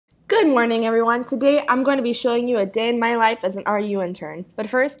Good morning, everyone. Today I'm going to be showing you a day in my life as an RU intern. But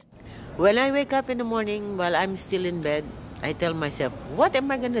first, when I wake up in the morning while I'm still in bed, I tell myself, what am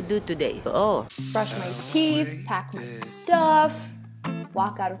I gonna do today? Oh, brush my teeth, pack my stuff,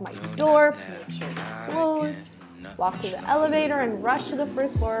 walk out of my door, make sure it's closed, walk to the elevator, and rush to the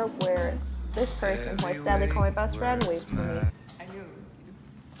first floor where this person, who I sadly call my best friend, waits for me.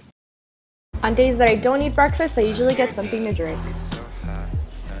 On days that I don't eat breakfast, I usually get something to drink.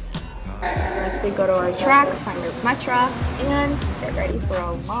 Next, we go to our track, find our metro, and get ready for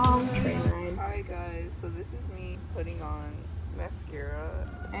a long train ride. Hi guys, so this is me putting on mascara,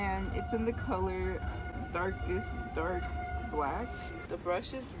 and it's in the color darkest dark black. The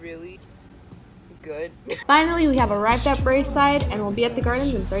brush is really good. Finally, we have arrived at Braeside, and we'll be at the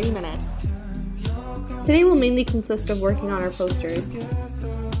gardens in 30 minutes. Today will mainly consist of working on our posters.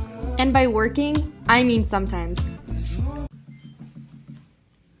 And by working, I mean sometimes.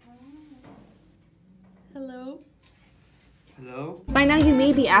 Hello? By now you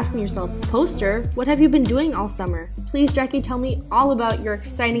may be asking yourself, poster, what have you been doing all summer? Please, Jackie, tell me all about your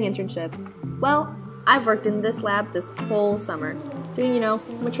exciting internship. Well, I've worked in this lab this whole summer, doing,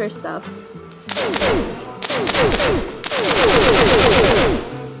 mature stuff.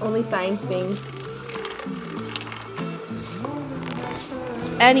 Only science things.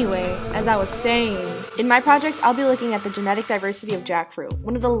 Anyway, as I was saying, in my project, I'll be looking at the genetic diversity of jackfruit,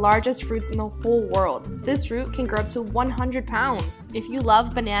 one of the largest fruits in the whole world. This fruit can grow up to 100 pounds. If you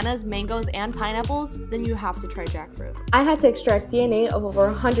love bananas, mangoes, and pineapples, then you have to try jackfruit. I had to extract DNA of over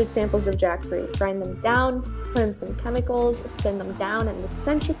 100 samples of jackfruit, grind them down, put in some chemicals, spin them down in the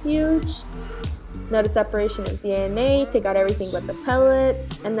centrifuge, note separation of DNA, take out everything but the pellet,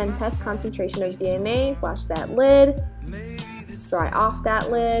 and then test concentration of DNA, wash that lid, dry off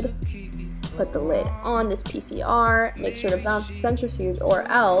that lid, put the lid on this PCR, make sure to balance the centrifuge or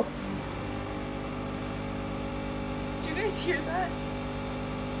else. Did you guys hear that?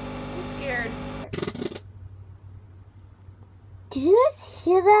 I'm scared. Did you guys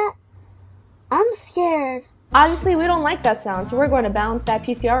hear that? I'm scared. Obviously, we don't like that sound, so we're going to balance that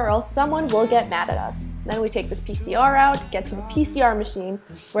PCR or else someone will get mad at us. Then we take this PCR out, get to the PCR machine,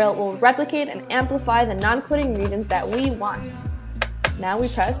 where it will replicate and amplify the non-coding regions that we want. Now we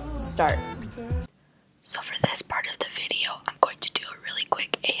press start. So for this part of the video, I'm going to do a really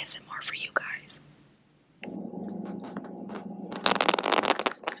quick ASMR for you guys.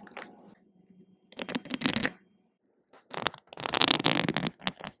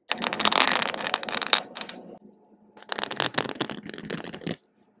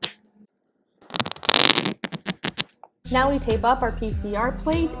 Now we tape up our PCR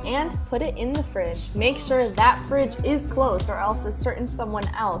plate and put it in the fridge. Make sure that fridge is closed or else a certain someone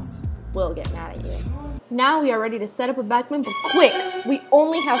else will get mad at you. Now we are ready to set up a Beckman, but quick! We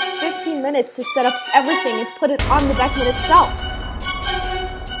only have 15 minutes to set up everything and put it on the Beckman itself.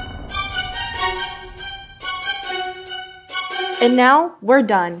 And now we're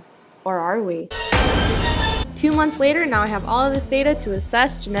done. Or are we? 2 months later, now I have all of this data to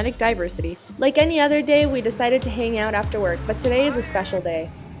assess genetic diversity. Like any other day, we decided to hang out after work, but today is a special day.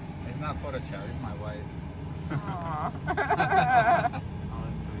 It's not Photoshop, it's my wife.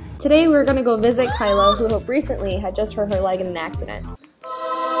 Today we're gonna go visit Kyla, who recently had just hurt her leg in an accident.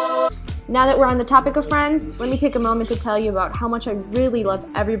 Now that we're on the topic of friends, let me take a moment to tell you about how much I really love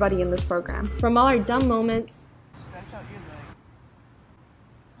everybody in this program. From all our dumb moments,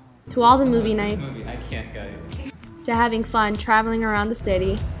 to all the movie nights, to having fun traveling around the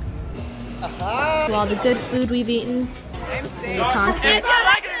city, to all the good food we've eaten, and the concerts,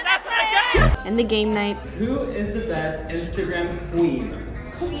 and the game nights. Who is the best Instagram queen?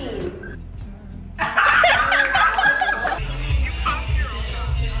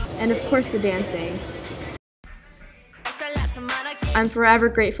 And of course the dancing. I'm forever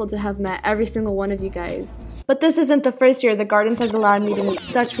grateful to have met every single one of you guys. But this isn't the first year the Gardens has allowed me to meet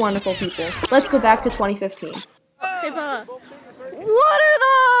such wonderful people. Let's go back to 2015. Hey Paula. What are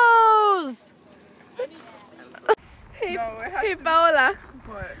those? Hey Paula.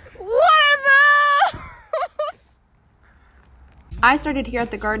 What are those? I started here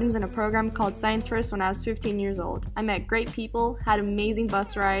at the Gardens in a program called Science First when I was 15 years old. I met great people, had amazing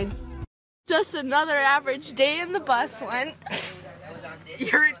bus rides. Just another average day in the bus went.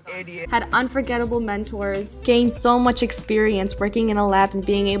 You're an idiot. Had unforgettable mentors, gained so much experience working in a lab and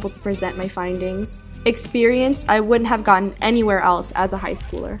being able to present my findings. Experience I wouldn't have gotten anywhere else as a high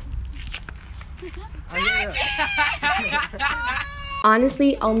schooler.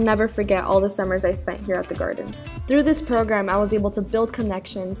 Honestly, I'll never forget all the summers I spent here at the gardens. Through this program, I was able to build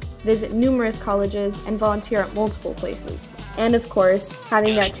connections, visit numerous colleges, and volunteer at multiple places. And of course,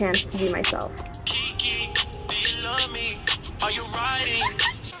 having that chance to be myself.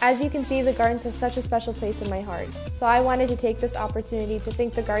 As you can see, the gardens have such a special place in my heart. So I wanted to take this opportunity to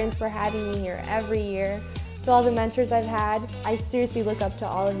thank the gardens for having me here every year. To all the mentors I've had, I seriously look up to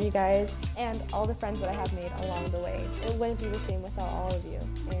all of you guys and all the friends that I have made along the way. It wouldn't be the same without all of you.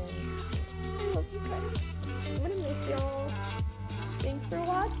 And